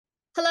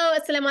Hello,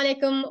 assalamu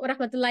alaikum wa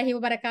rahmatullahi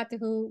wa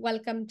barakatuhu.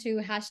 Welcome to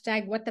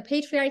hashtag What the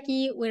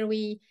Patriarchy, where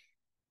we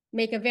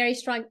make a very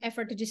strong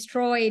effort to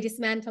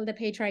dismantle the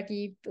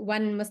patriarchy,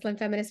 one Muslim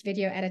feminist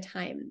video at a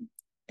time.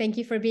 Thank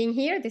you for being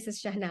here. This is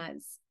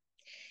Shahnaz.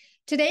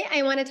 Today,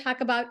 I want to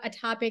talk about a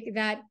topic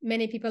that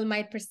many people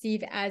might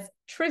perceive as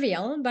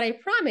trivial, but I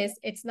promise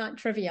it's not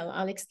trivial.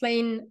 I'll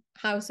explain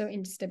how so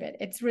in just a bit.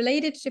 It's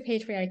related to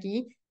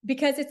patriarchy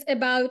because it's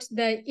about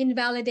the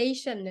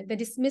invalidation, the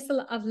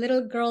dismissal of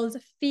little girls'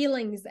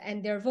 feelings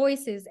and their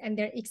voices and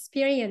their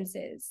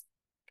experiences.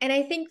 And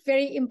I think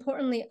very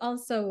importantly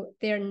also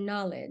their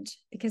knowledge,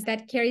 because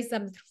that carries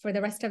them for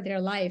the rest of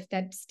their life,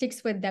 that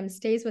sticks with them,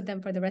 stays with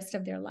them for the rest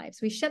of their lives.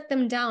 We shut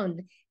them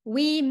down.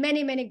 We,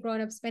 many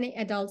grown-ups, many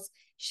adults,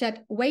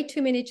 shut way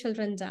too many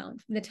children down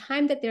from the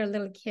time that they're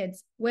little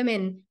kids,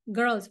 women,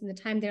 girls, from the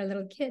time they're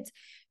little kids,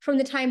 from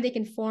the time they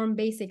can form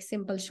basic,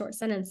 simple, short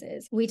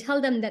sentences. We tell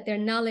them that their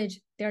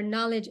knowledge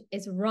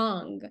is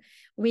wrong.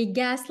 We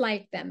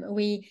gaslight them.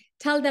 We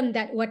tell them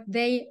that what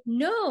they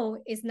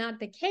know is not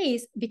the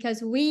case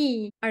because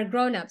we are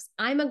grown-ups.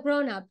 I'm a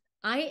grown-up.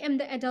 I am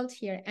the adult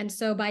here. And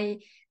so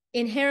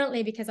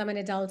inherently, because I'm an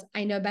adult,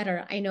 I know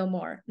better, I know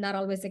more. Not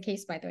always the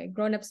case, by the way.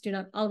 Grown-ups do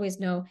not always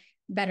know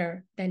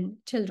better than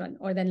children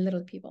or than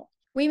little people.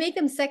 We make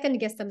them second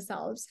guess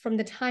themselves from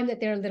the time that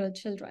they're little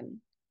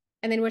children.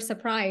 And then we're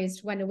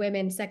surprised when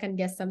women second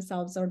guess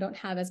themselves or don't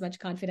have as much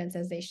confidence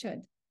as they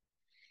should.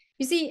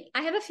 You see,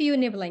 I have a few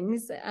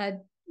nibblings,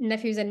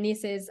 nephews and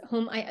nieces,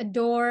 whom I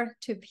adore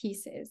to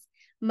pieces.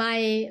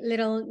 My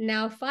little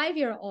now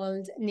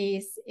 5-year-old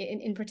niece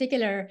in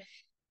particular,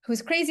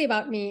 who's crazy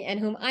about me and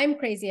whom I'm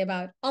crazy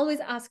about,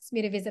 always asks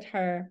me to visit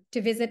her, to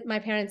visit my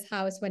parents'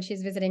 house when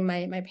she's visiting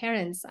my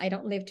parents. I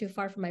don't live too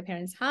far from my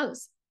parents'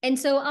 house. And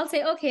so I'll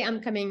say, okay, I'm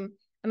coming.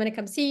 I'm going to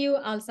come see you.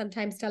 I'll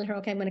sometimes tell her,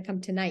 okay, I'm going to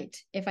come tonight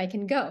if I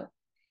can go.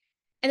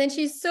 And then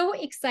she's so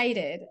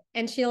excited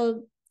and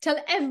she'll tell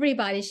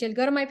everybody. She'll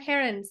go to my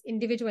parents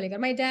individually, go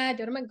to my dad,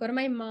 go to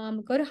my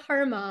mom, go to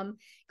her mom,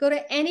 go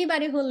to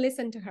anybody who'll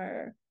listen to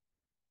her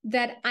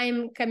that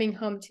I'm coming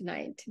home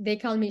tonight. They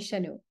call me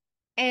Shanu.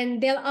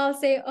 And they'll all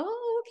say,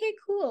 oh, okay,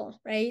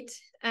 cool, right?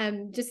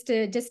 Just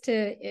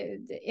to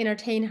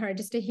entertain her,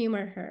 just to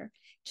humor her.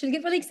 She'll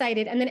get really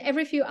excited. And then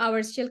every few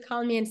hours, she'll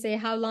call me and say,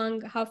 how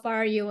far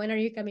are you? When are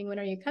you coming? When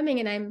are you coming?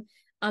 And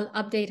I'll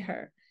update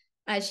her.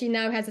 She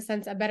now has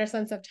a better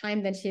sense of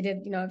time than she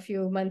did, a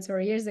few months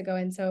or years ago.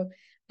 And so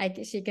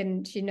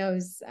she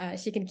knows,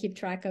 she can keep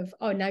track of,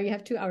 oh, now you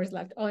have 2 hours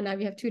left. Oh, now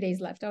you have 2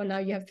 days left. Oh, now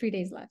you have 3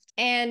 days left.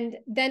 And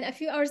then a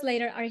few hours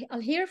later, I'll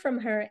hear from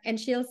her and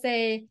she'll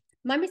say,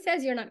 Mommy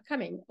says you're not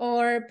coming,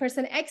 or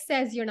person X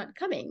says you're not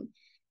coming.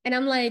 And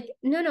I'm like,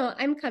 no,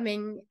 I'm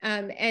coming.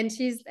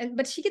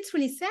 But she gets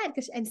really sad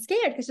and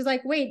scared because she's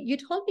like, wait, you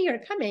told me you're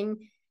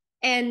coming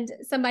and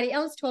somebody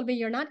else told me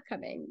you're not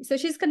coming. So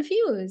she's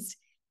confused.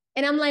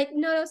 And I'm like,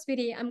 no,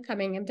 sweetie, I'm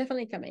coming. I'm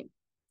definitely coming.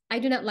 I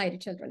do not lie to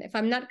children. If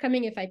I'm not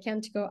coming, if I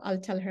can't go, I'll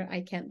tell her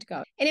I can't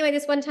go. Anyway,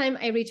 this one time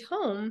I reach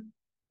home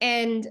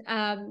and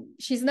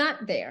she's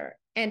not there.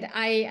 And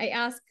I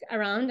ask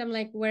around, I'm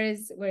like,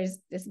 where's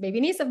this baby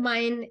niece of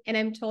mine? And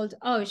I'm told,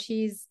 oh,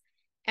 she's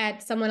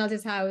at someone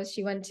else's house.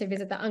 She went to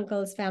visit the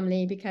uncle's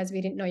family because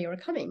we didn't know you were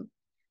coming.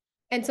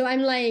 And so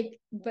I'm like,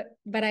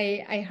 but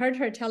I heard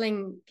her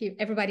telling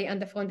everybody on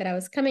the phone that I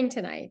was coming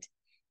tonight.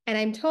 And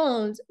I'm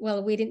told,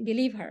 well, we didn't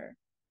believe her.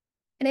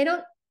 And I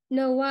don't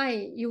know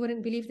why you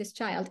wouldn't believe this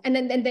child. And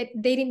then that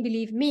they didn't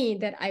believe me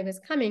that I was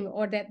coming,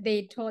 or that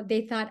they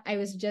thought I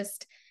was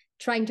just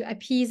trying to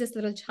appease this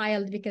little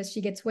child because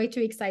she gets way too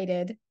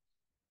excited.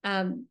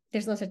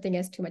 There's no such thing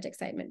as too much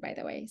excitement, by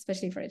the way,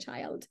 especially for a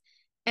child.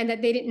 And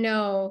that they didn't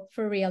know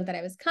for real that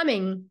I was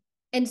coming.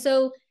 And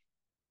so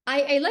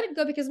I let it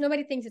go because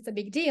nobody thinks it's a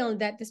big deal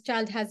that this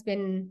child has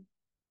been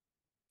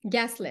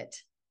gaslit,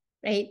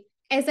 right?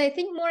 As I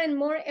think more and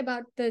more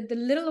about the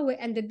little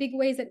and the big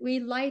ways that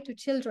we lie to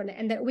children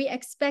and that we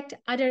expect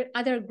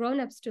other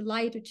grown-ups to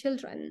lie to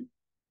children,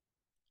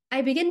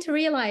 I begin to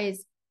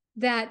realize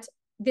that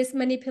this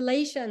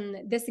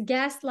manipulation, this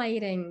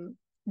gaslighting,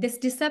 this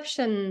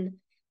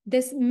deception,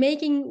 this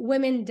making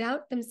women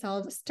doubt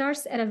themselves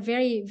starts at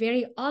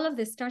all of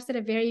this starts at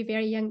a very,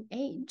 very young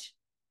age.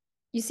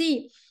 You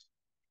see,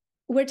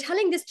 we're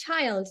telling this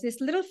child,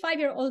 this little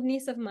 5-year-old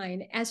niece of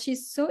mine, as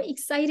she's so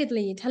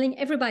excitedly telling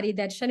everybody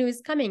that Shanu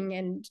is coming.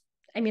 And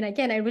I mean,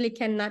 again, I really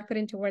cannot put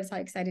into words how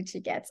excited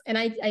she gets. And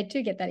I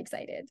too get that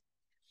excited.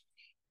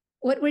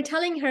 What we're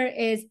telling her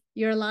is,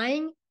 you're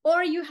lying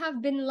or you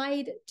have been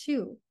lied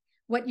to.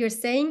 What you're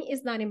saying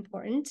is not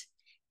important.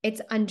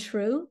 It's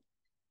untrue.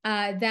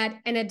 That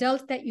an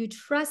adult that you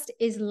trust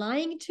is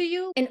lying to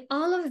you. And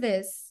all of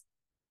this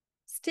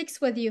sticks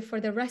with you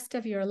for the rest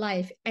of your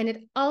life. And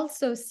it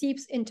also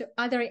seeps into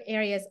other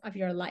areas of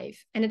your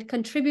life. And it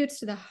contributes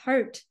to the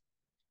hurt,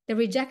 the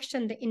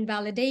rejection, the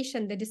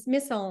invalidation, the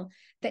dismissal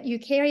that you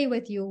carry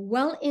with you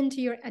well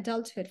into your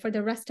adulthood for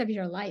the rest of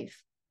your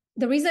life.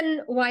 The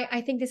reason why I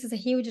think this is a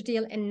huge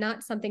deal and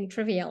not something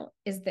trivial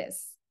is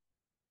this.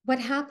 What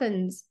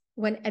happens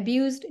when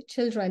abused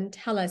children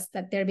tell us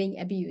that they're being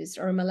abused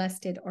or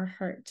molested or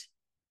hurt?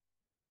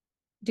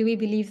 Do we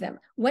believe them?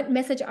 What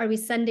message are we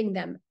sending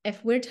them?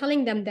 If we're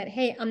telling them that,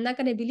 hey, I'm not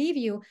going to believe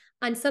you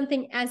on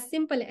something as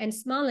simple and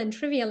small and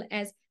trivial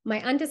as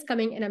my aunt is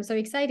coming and I'm so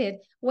excited,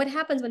 what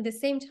happens when the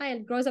same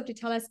child grows up to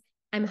tell us,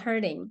 I'm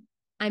hurting,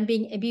 I'm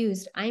being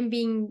abused, I'm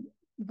being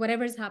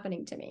whatever's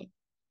happening to me?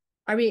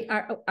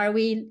 Are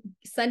we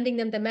sending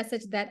them the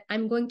message that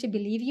I'm going to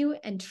believe you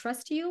and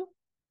trust you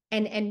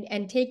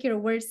and take your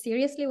words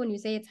seriously when you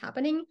say it's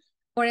happening?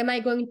 Or am I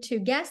going to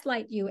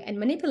gaslight you and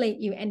manipulate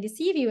you and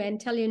deceive you and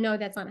tell you, no,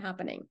 that's not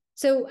happening?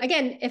 So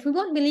again, if we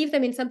won't believe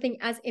them in something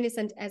as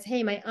innocent as,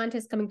 hey, my aunt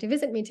is coming to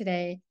visit me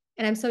today,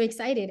 and I'm so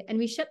excited, and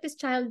we shut this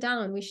child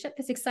down, we shut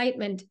this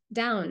excitement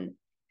down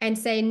and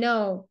say,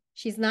 no,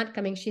 she's not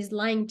coming, she's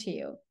lying to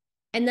you.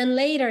 And then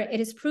later it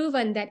is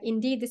proven that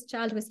indeed this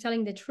child was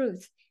telling the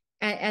truth,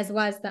 as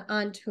was the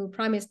aunt who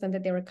promised them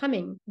that they were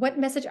coming. What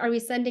message are we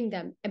sending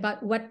them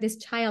about what this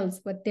child's,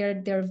 what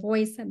their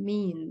voice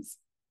means,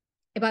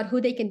 about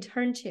who they can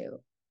turn to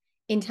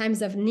in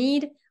times of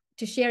need,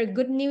 to share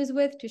good news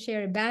with, to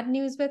share bad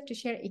news with, to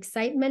share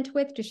excitement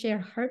with, to share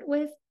hurt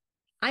with?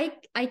 I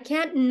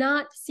can't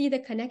not see the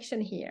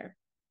connection here,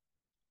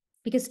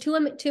 because too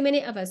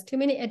many of us, too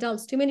many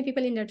adults, too many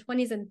people in their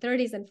 20s and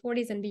 30s and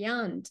 40s and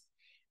beyond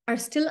are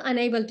still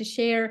unable to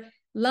share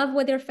love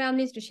with their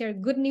families, to share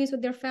good news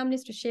with their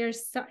families, to share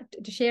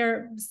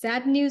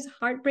sad news,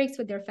 heartbreaks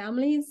with their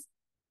families.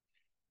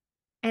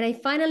 And I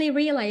finally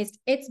realized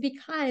it's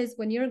because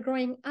when you're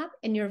growing up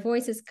and your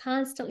voice is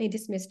constantly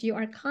dismissed, you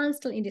are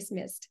constantly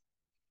dismissed.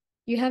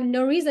 You have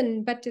no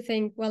reason but to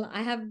think, well,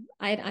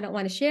 I don't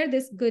want to share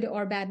this good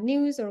or bad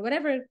news or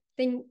whatever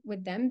thing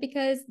with them,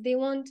 because they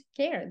won't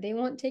care. They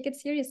won't take it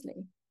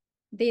seriously.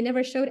 They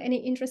never showed any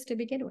interest to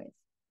begin with.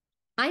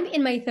 I'm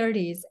in my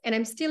 30s and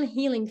I'm still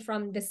healing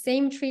from the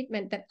same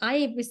treatment that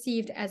I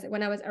received as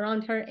when I was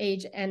around her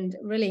age, and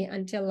really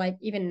until like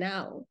even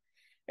now,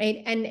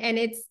 right? And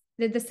it's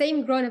the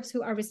same grown-ups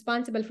who are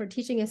responsible for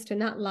teaching us to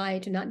not lie,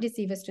 to not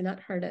deceive us, to not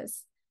hurt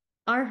us,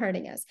 are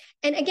hurting us.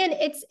 And again,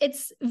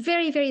 it's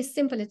very, very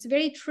simple. It's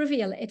very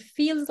trivial. It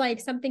feels like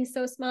something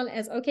so small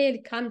as, okay,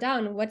 calm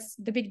down. What's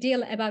the big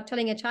deal about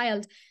telling a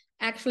child,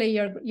 actually,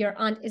 your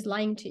aunt is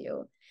lying to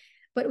you?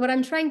 But what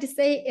I'm trying to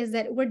say is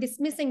that we're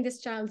dismissing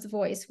this child's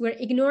voice. We're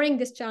ignoring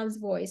this child's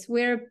voice.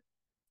 We're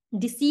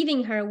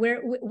deceiving her.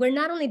 We're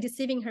not only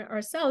deceiving her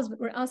ourselves, but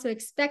we're also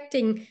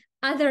expecting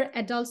other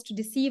adults to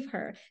deceive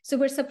her. So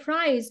we're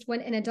surprised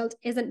when an adult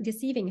isn't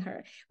deceiving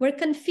her. We're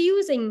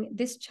confusing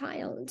this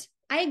child.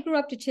 I grew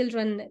up to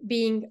children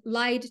being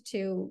lied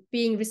to,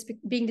 being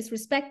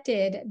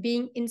disrespected,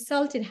 being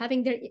insulted,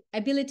 having their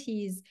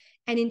abilities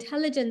and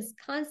intelligence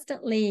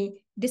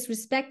constantly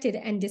disrespected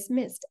and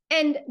dismissed.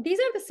 And these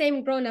are the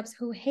same grown-ups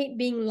who hate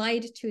being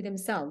lied to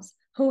themselves,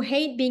 who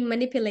hate being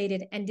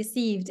manipulated and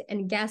deceived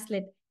and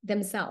gaslit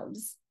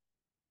themselves.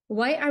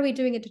 Why are we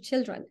doing it to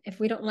children if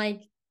we don't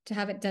like to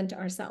have it done to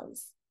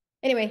ourselves?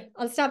 Anyway,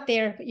 I'll stop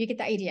there, but you get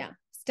the idea.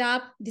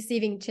 Stop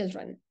deceiving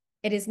children.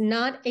 It is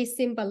not a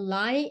simple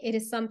lie. It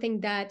is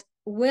something that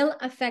will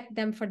affect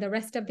them for the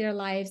rest of their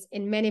lives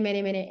in many,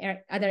 many, many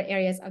other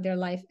areas of their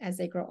life as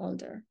they grow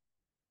older.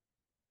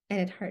 And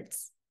it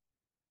hurts.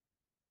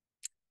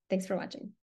 Thanks for watching.